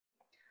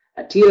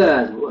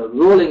Tears were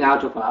rolling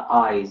out of her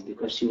eyes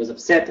because she was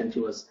upset and she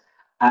was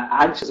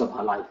anxious of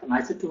her life. And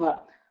I said to her,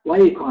 why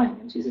are you crying?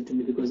 And she said to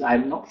me, because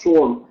I'm not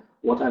sure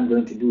what I'm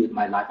going to do with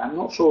my life. I'm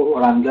not sure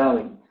where I'm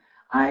going.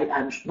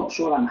 I'm not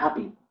sure I'm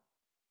happy.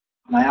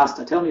 And I asked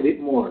her, tell me a bit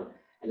more.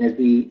 And as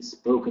we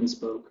spoke and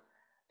spoke,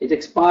 it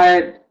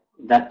expired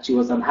that she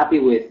was unhappy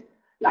with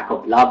lack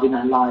of love in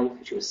her life.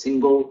 She was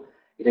single.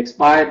 It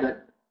expired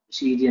that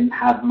she didn't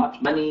have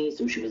much money,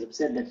 so she was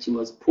upset that she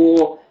was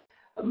poor.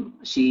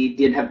 She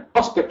didn't have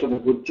prospect of a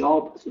good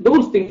job. So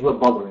those things were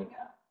bothering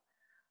her.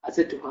 I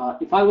said to her,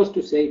 if I was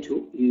to say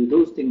to you,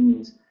 those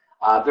things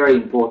are very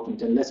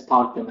important, and let's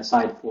park them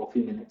aside for a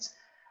few minutes,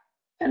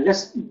 and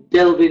let's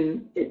delve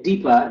in a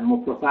deeper and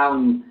more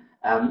profound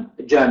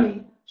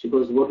journey. She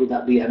goes, what would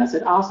that be? And I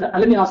said,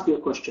 let me ask you a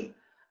question.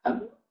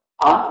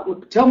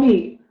 Tell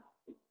me,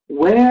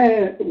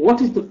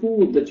 what is the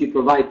food that you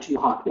provide to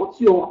your heart? What's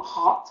your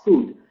heart's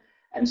food?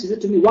 And she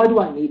said to me, why do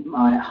I need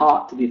my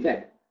heart to be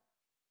fed?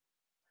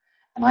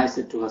 And I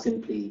said to her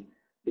simply,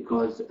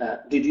 because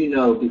did you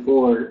know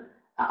before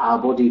our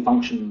body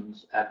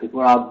functions,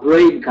 before our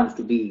brain comes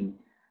to being,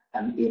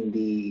 in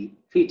the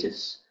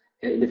fetus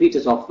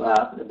of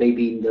the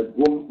baby in the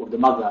womb of the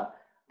mother,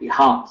 the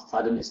heart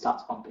suddenly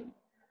starts pumping.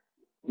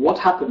 What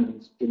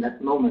happens in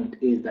that moment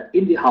is that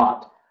in the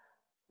heart,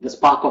 the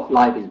spark of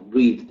life is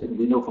breathed, and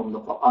we know from the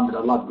Quran that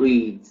Allah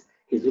breathes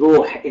His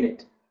ruh in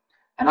it.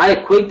 And I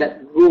equate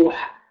that ruh,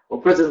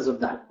 or presence of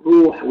that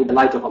ruh, with the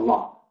light of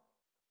Allah,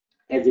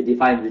 as He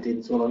defines it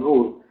in Surah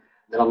Nur,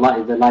 that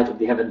Allah is the light of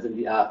the heavens and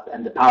the earth,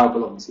 and the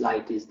parable of this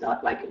light is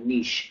that like a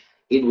niche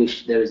in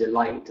which there is a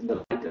light, and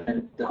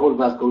the whole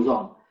verse goes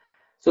on.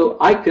 So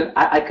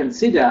I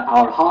consider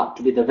our heart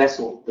to be the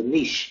vessel, the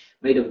niche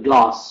made of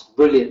glass,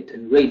 brilliant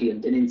and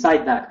radiant, and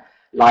inside that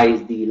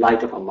lies the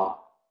light of Allah.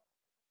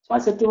 So I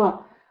said to her,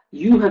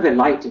 you have a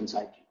light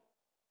inside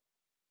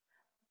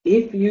you.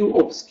 If you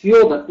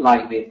obscure that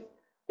light with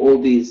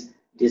all these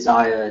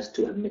desires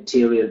to have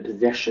material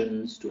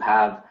possessions, to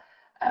have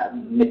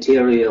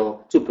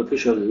material,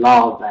 superficial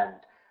love and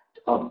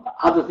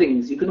other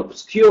things, you can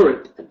obscure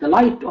it. The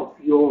light of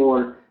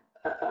your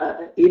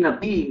inner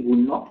being will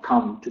not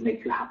come to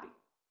make you happy.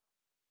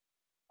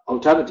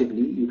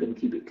 Alternatively, you can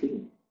keep it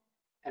clean.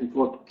 And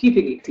for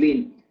keeping it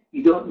clean,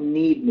 you don't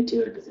need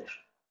material possession.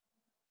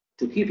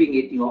 To keeping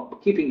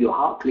your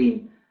heart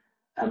clean,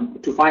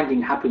 to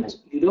finding happiness,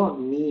 you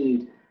don't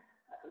need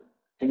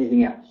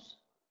anything else.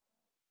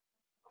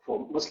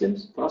 For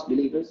Muslims, for us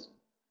believers,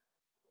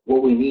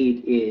 what we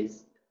need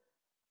is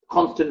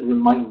constant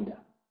reminder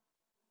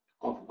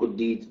of good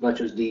deeds,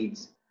 virtuous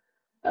deeds.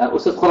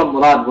 Ustaz Khuram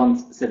Murad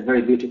once said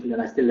very beautifully,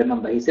 and I still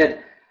remember, he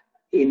said,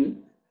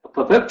 in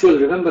perpetual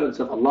remembrance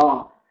of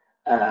Allah,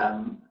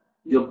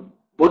 your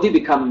body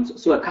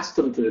becomes so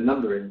accustomed to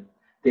remembering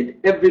that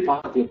every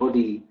part of your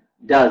body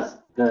does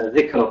the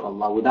dhikr of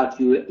Allah without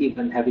you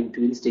even having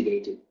to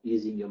instigate it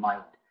using your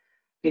mind.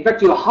 In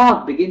fact, your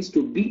heart begins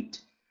to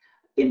beat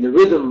in the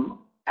rhythm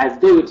as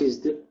though it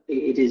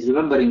is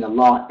remembering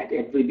Allah at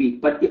every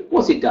beat. But of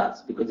course it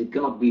does, because it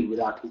cannot beat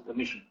without His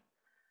permission.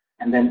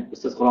 And then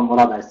Ustaz Quran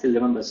Murad, I still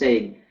remember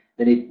saying,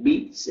 then it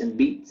beats and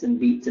beats and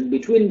beats, and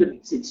between the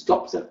beats it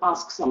stops and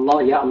asks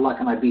Allah, Ya Allah,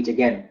 can I beat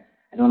again?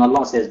 And when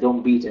Allah says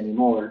don't beat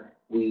anymore,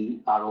 we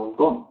are all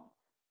gone.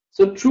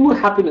 So true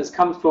happiness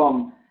comes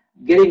from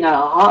getting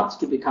our hearts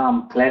to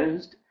become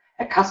cleansed,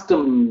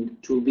 accustomed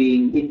to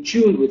being in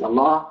tune with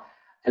Allah,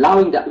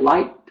 allowing that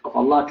light of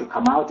Allah to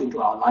come out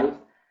into our life,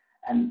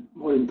 and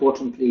more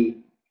importantly,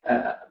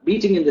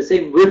 beating in the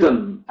same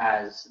rhythm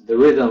as the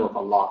rhythm of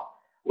Allah,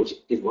 which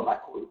is what I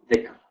call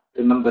dhikr,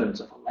 remembrance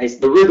of Allah. It's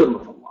the rhythm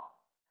of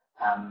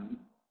Allah.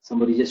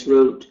 Somebody just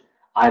wrote,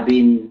 I've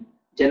been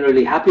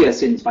generally happier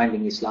since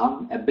finding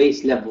Islam, a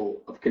base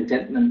level of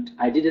contentment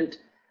I didn't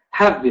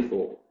have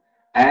before.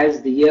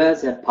 As the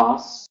years have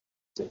passed,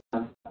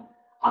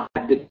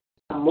 I've become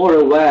more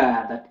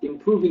aware that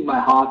improving my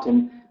heart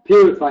and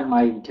purifying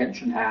my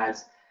intention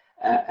has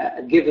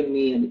given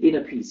me an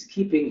inner peace.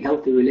 Keeping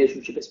healthy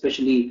relationship,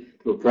 especially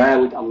through prayer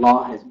with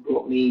Allah, has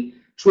brought me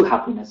true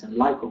happiness and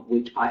life of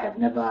which I have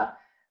never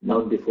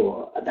known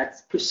before.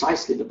 That's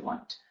precisely the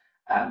point.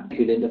 Thank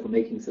you, Linda, for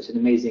making such an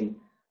amazing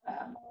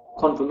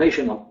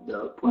confirmation of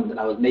the point that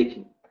I was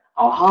making.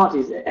 Our heart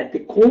is at the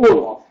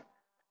core of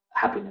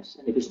happiness,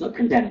 and if it's not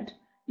content,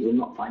 you will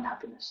not find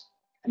happiness.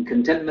 And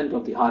contentment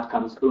of the heart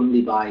comes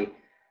only by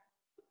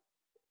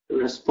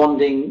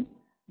responding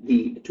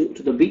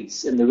to the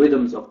beats and the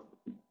rhythms of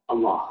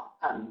Allah,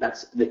 and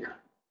that's dhikr.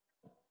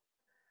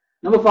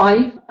 Number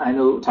 5, I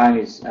know time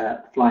is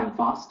flying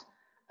fast.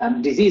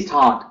 Diseased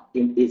heart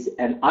is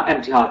an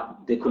empty heart,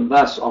 the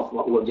converse of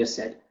what we just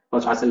said.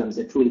 Prophet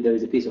said, truly there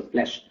is a piece of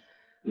flesh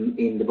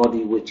in the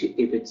body which,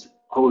 if it's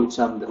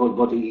wholesome, the whole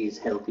body is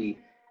healthy,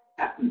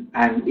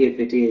 and if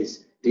it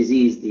is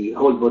diseased, the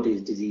whole body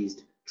is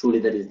diseased. Truly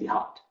that is the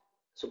heart.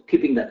 So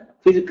keeping that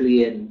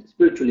physically and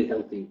spiritually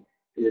healthy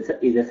is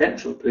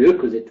essential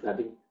prerequisite to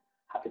having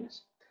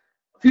happiness.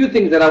 A few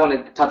things that I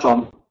want to touch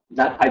on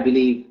that I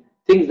believe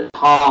things that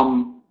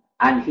harm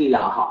and heal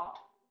our heart.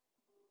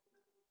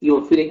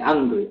 you're feeling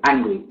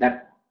angry,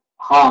 that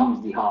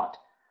harms the heart.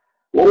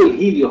 What will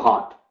heal your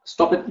heart?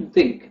 Stop it and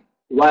think,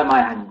 why am I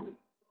angry?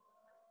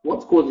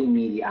 What's causing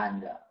me the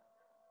anger?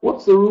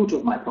 What's the root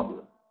of my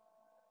problem?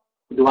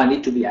 Do I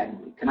need to be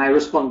angry? Can I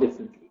respond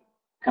differently?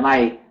 Can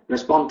I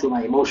respond to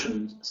my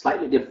emotions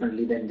slightly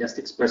differently than just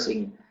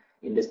expressing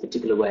in this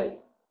particular way?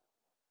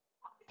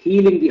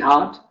 Healing the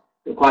heart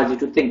requires you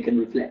to think and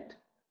reflect.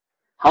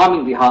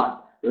 Harming the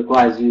heart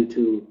requires you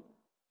to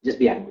just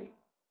be angry.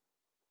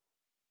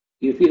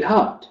 You feel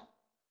hurt.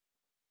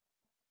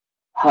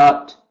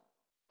 Hurt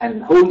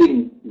and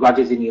holding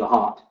grudges in your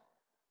heart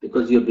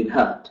because you've been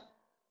hurt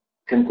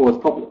can cause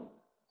problems.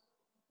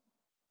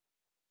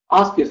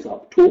 Ask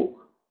yourself, talk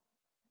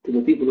to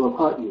the people who have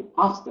hurt you.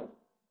 Ask them.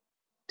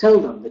 Tell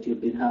them that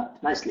you've been hurt.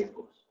 Nicely, of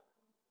course.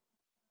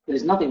 There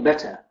is nothing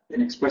better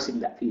than expressing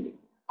that feeling.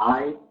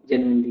 I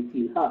genuinely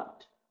feel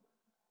hurt.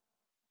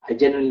 I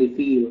genuinely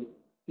feel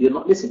you're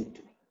not listening to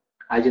me.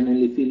 I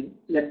genuinely feel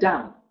let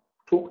down.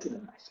 Talk to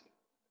them nicely.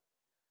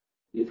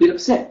 You feel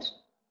upset.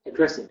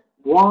 Address it.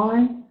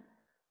 Why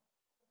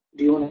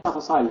do you want to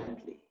suffer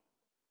silently?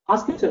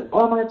 Ask yourself,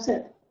 why am I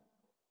upset?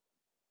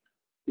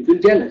 You feel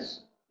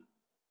jealous.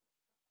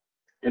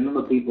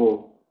 Remember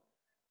people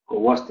who are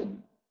worse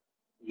than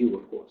you,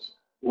 of course.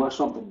 Worse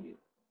off than you.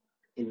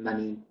 In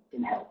money,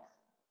 in health.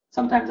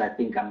 Sometimes I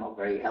think I'm not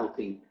very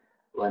healthy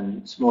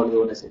when small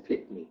illnesses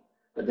afflict me.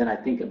 But then I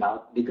think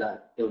about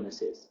bigger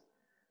illnesses.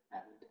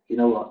 And you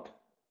know what?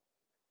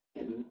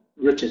 It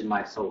enriches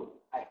my soul.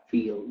 I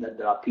feel that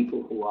there are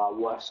people who are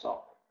worse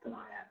off than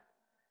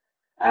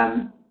I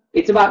am.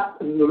 It's about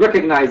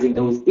recognizing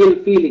those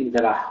ill feelings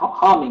that are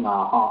harming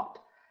our heart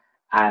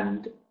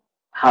and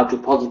how to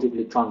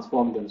positively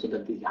transform them so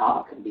that the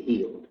heart can be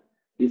healed.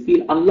 You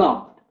feel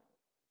unloved.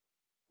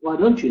 Why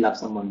don't you love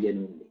someone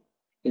genuinely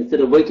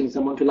instead of waiting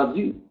someone to love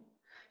you?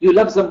 You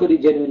love somebody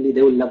genuinely,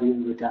 they will love you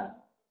in return.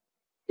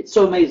 It's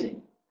so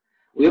amazing.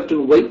 We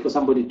often wait for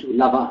somebody to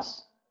love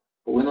us,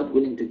 but we're not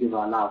willing to give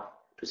our love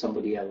to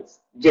somebody else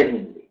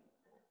genuinely.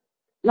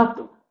 Love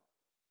them.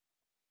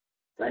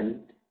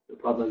 Friend, your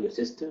brother, your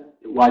sister,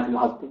 your wife, your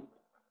husband,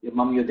 your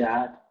mom, your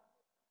dad.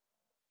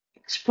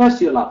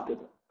 Express your love to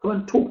them. Go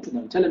and talk to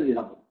them. Tell them you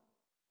love them.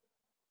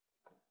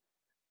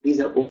 These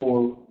are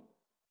all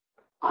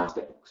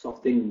aspects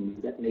of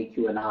things that make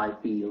you and I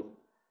feel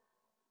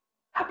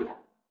happier.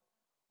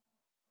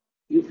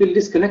 You feel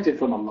disconnected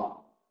from Allah.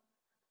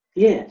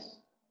 Yes,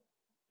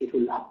 it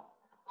will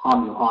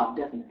harm your heart,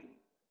 definitely.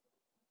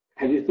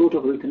 Have you thought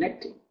of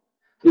reconnecting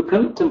through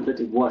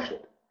contemplative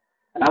worship?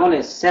 And I want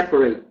to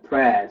separate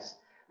prayers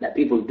that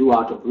people do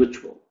out of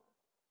ritual.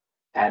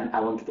 And I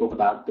want to talk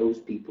about those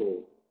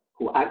people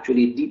who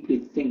actually deeply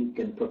think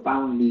and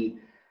profoundly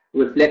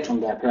reflect on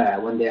their prayer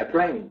when they are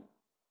praying.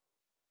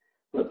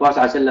 The Prophet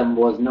ﷺ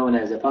was known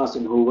as a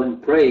person who, when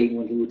praying,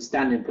 when he would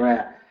stand in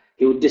prayer,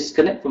 he would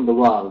disconnect from the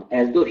world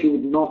as though he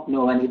would not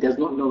know and he does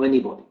not know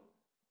anybody.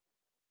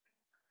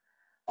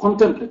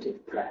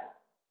 Contemplative prayer.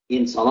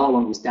 In Salah,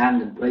 when we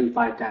stand and pray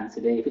 5 times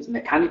a day, if it's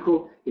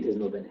mechanical, it has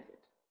no benefit.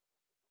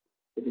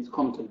 If it's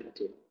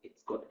contemplative,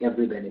 it's got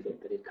every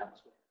benefit that it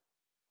comes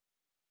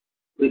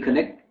with.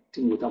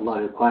 Reconnecting with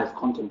Allah requires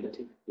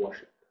contemplative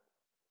worship.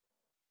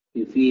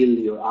 You feel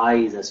your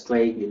eyes are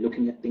straying, you're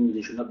looking at things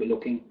you should not be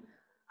looking.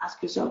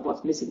 Ask yourself,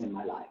 what's missing in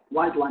my life?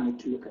 Why do I need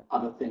to look at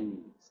other things?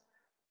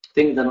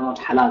 Things that are not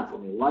halal for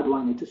me. Why do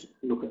I need to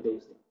look at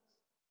those things?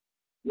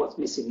 What's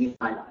missing in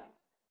my life?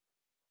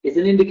 It's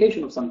an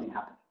indication of something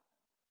happening.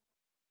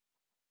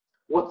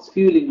 What's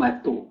fueling my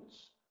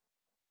thoughts?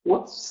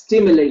 What's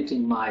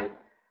stimulating my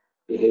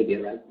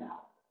behavior right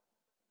now?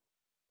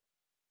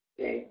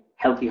 A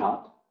healthy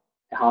heart,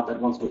 a heart that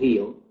wants to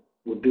heal,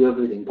 would do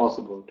everything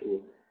possible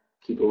to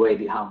keep away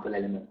the harmful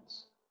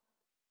elements.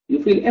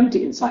 You feel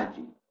empty inside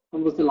you.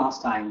 When was the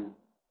last time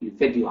you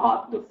fed your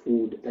heart the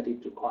food that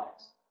it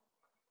requires?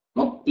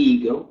 Not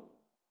ego,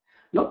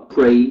 not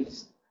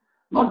praise,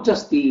 not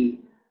just the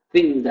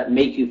things that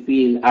make you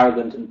feel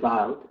arrogant and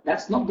proud.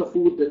 That's not the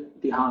food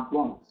that the heart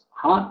wants.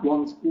 Heart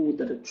wants food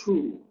that are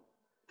true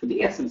to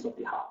the essence of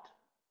the heart.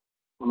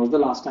 When was the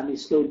last time you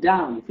slowed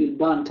down? You feel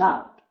burnt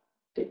out.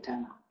 Take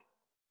time out.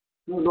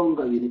 No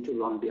longer you need to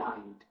run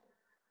behind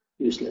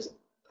useless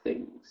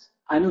things.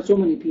 I know so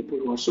many people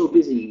who are so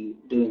busy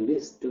doing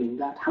this, doing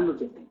that,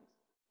 hundreds of things.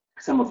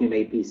 Some of you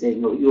may be saying,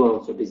 no, you are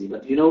also busy.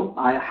 But you know,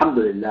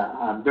 alhamdulillah,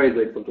 I'm very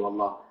grateful to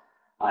Allah.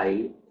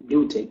 I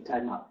do take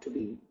time out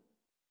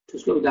to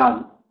slow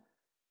down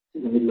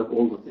in the middle of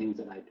all the things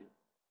that I do.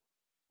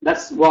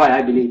 That's why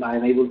I believe I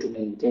am able to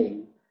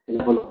maintain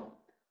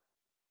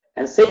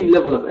a same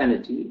level of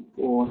energy.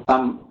 For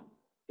some,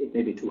 it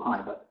may be too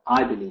high, but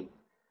I believe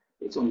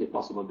it's only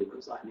possible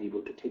because I'm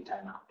able to take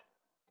time out.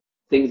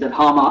 Things that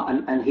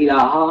harm and heal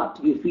our heart,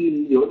 you feel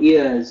your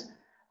ears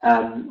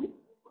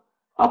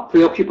are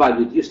preoccupied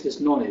with useless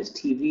noise,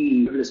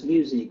 TV, useless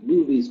music,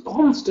 movies,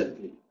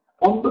 constantly,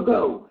 on the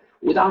go,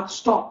 without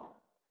stop.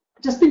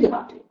 Just think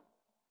about it.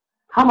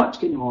 How much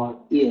can your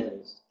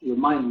ears, your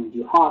mind,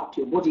 your heart,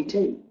 your body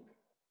take?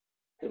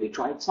 Have you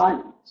tried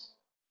silence?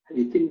 Have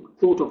you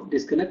thought of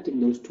disconnecting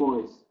those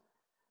toys?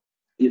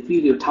 You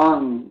feel your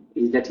tongue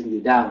is letting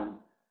you down.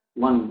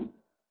 One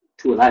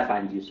tool I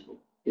find useful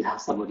is have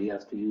somebody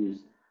else to use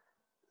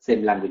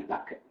same language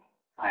back at me.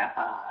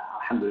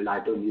 Alhamdulillah,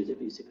 I don't use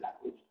abusive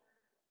language.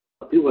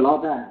 But people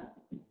are there.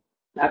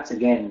 That's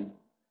again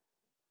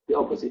the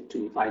opposite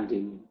to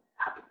finding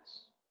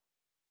happiness.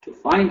 To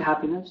find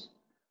happiness,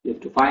 you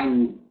have to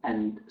find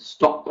and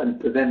stop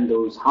and prevent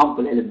those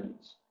harmful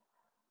elements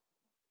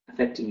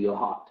affecting your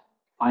heart.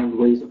 Find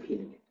ways of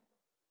healing it.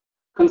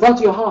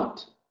 Consult your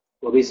heart.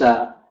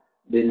 Wabisa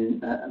bin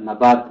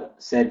Mabad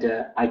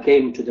said, I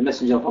came to the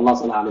Messenger of Allah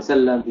sallallahu alaihi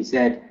wasallam. He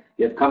said,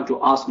 you have come to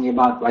ask me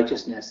about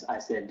righteousness. I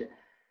said,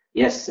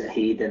 yes.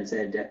 He then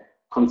said,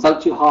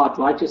 consult your heart.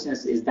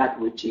 Righteousness is that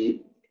which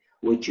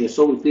your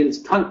soul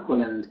feels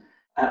tranquil, and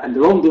the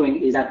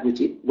wrongdoing is that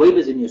which it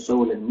wavers in your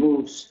soul and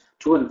moves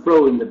to and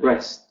fro in the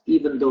breast,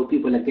 even though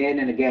people again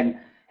and again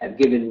have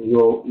given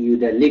you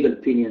their legal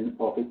opinion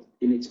of it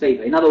in its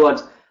favor. In other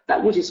words,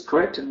 that which is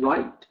correct and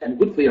right and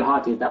good for your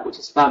heart is that which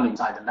is firm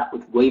inside, and that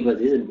which wavers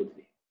isn't good for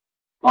you.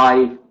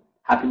 5,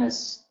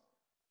 happiness,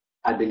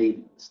 I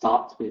believe,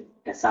 starts with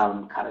a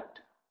sound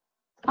character.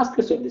 Ask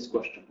yourself this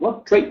question: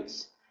 what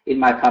traits in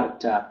my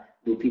character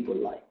do people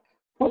like?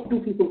 What do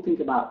people think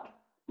about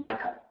my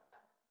character?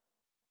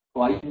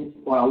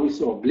 Or are we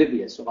so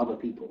oblivious of other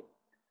people,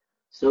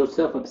 so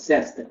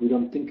self-obsessed that we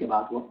don't think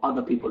about what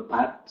other people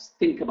perhaps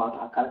think about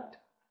our character?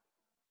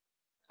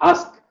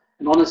 Ask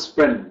an honest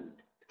friend,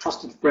 a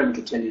trusted friend,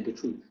 to tell you the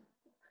truth.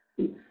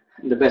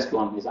 And the best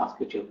one is ask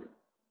your children.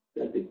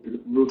 They'll be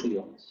brutally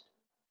honest.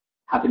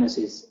 Happiness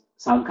is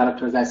sound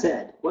character, as I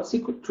said. What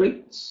secret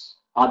traits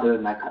are there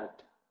in my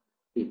character?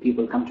 If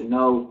people come to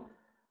know,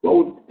 what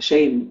would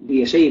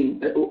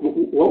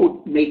what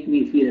would make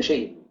me feel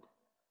ashamed?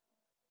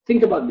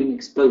 Think about being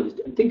exposed,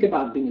 and think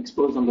about being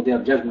exposed on the Day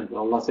of Judgment,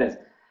 where Allah says,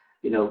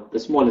 the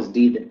smallest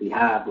deed that we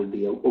have will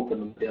be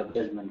open on the Day of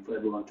Judgment for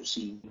everyone to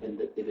see, even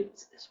if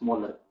it's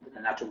smaller than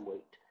an atom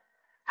weight.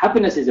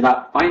 Happiness is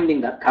about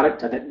finding that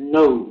character that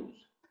knows,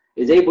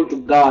 is able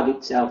to guard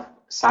itself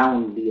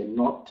soundly and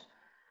not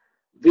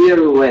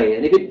veer away.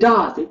 And if it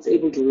does, it's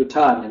able to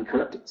return and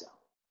correct itself.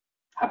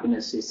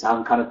 Happiness is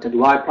sound character.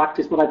 Do I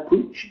practice what I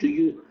preach? Do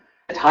you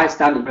set high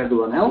standard for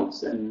everyone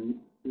else and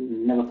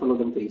never follow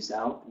them for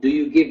yourself? Do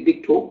you give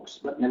big talks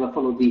but never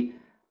follow the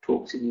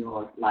talks in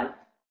your life?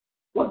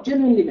 What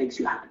genuinely makes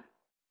you happy?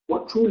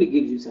 What truly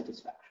gives you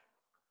satisfaction?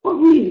 What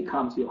really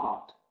calms your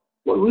heart?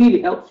 What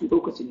really helps you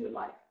focus in your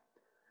life?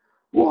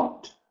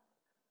 When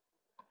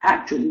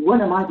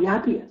am I the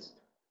happiest?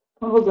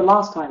 When was the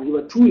last time you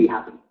were truly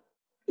happy?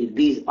 If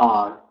these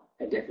are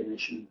a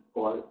definition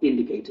or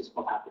indicators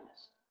of happiness.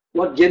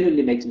 What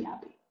genuinely makes me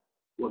happy?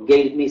 What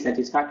gave me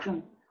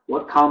satisfaction?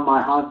 What calmed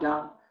my heart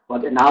down?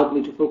 What allowed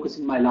me to focus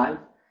in my life?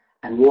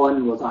 And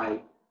when was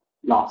I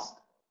last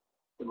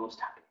the most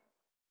happy?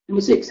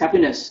 Number 6,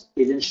 happiness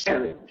is in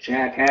sharing.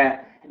 Share,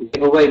 care, and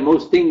give away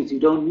most things you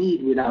don't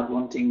need without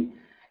wanting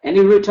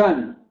any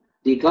return.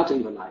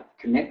 Declutter your life.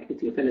 Connect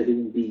with your fellow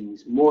human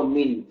beings more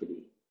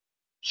meaningfully.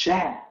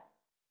 Share.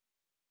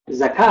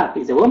 Zakat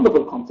is a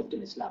wonderful concept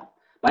in Islam.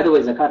 By the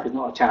way, zakat is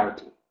not a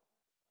charity.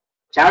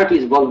 Charity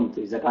is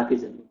voluntary. Zakat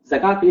isn't.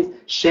 Zakat is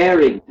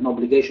sharing, an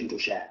obligation to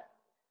share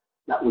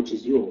that which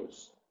is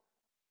yours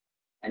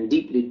and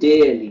deeply,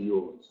 dearly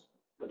yours,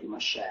 but you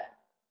must share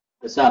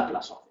the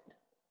surplus of it,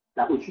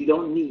 that which you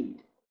don't need.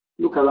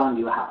 Look around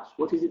your house.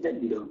 What is it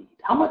that you don't need?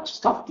 How much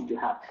stuff did you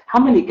have? How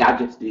many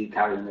gadgets do you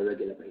carry on a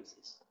regular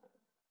basis?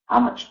 How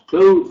much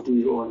clothes do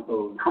you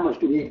own? How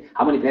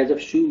many pairs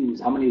of shoes?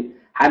 How many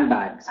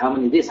handbags? How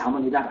many this? How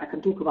many that? I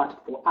can talk about it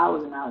for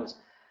hours and hours.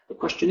 The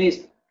question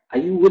is, are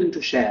you willing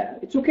to share?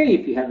 It's okay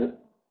if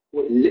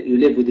you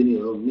live within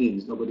your own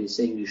means. Nobody is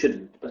saying you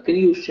shouldn't. But can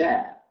you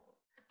share?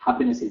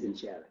 Happiness is in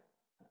sharing.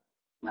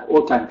 My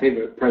all-time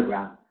favorite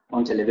program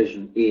on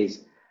television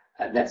is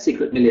That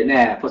Secret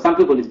Millionaire. For some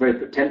people, it's very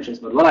pretentious.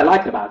 But what I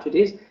like about it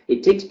is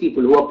it takes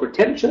people who are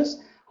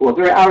pretentious, who are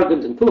very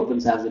arrogant and full of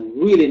themselves, and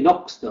really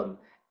knocks them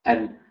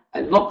and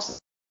knocks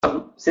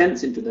some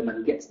sense into them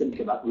and gets them to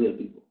think about real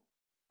people.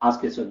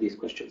 Ask yourself these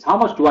questions. How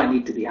much do I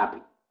need to be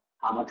happy?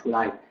 How much will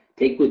I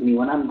take with me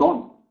when I'm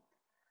gone?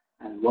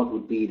 And what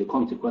would be the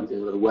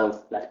consequences of the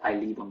wealth that I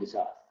leave on this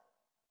earth?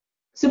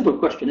 Simple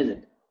question, isn't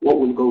it? What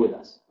will go with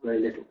us? Very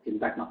little, in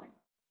fact nothing.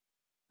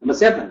 Number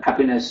 7,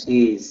 happiness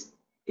is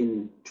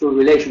in true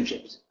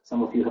relationships.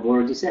 Some of you have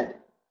already said,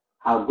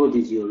 how good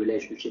is your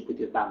relationship with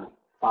your family?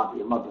 Father,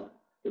 your mother,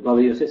 your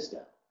brother, your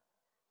sister?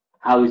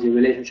 How is your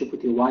relationship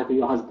with your wife or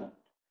your husband?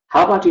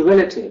 How about your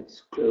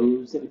relatives,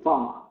 close and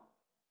far?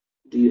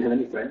 Do you have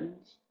any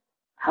friends?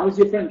 How is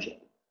your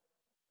friendship?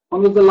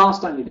 When was the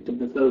last time you picked up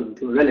the phone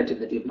to a relative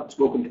that you have not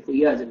spoken to for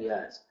years and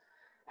years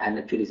and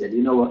actually said,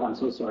 you know what, I'm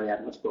so sorry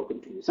I've not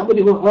spoken to you?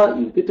 Somebody who hurt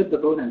you picked up the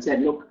phone and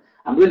said, look,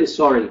 I'm really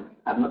sorry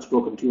I've not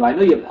spoken to you. I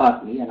know you've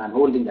hurt me and I'm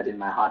holding that in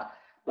my heart,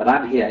 but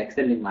I'm here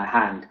extending my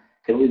hand.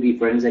 Can we be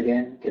friends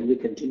again? Can we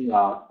continue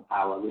our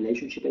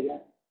relationship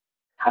again?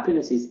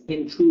 Happiness is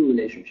in true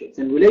relationships,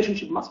 and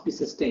relationship must be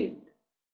sustained.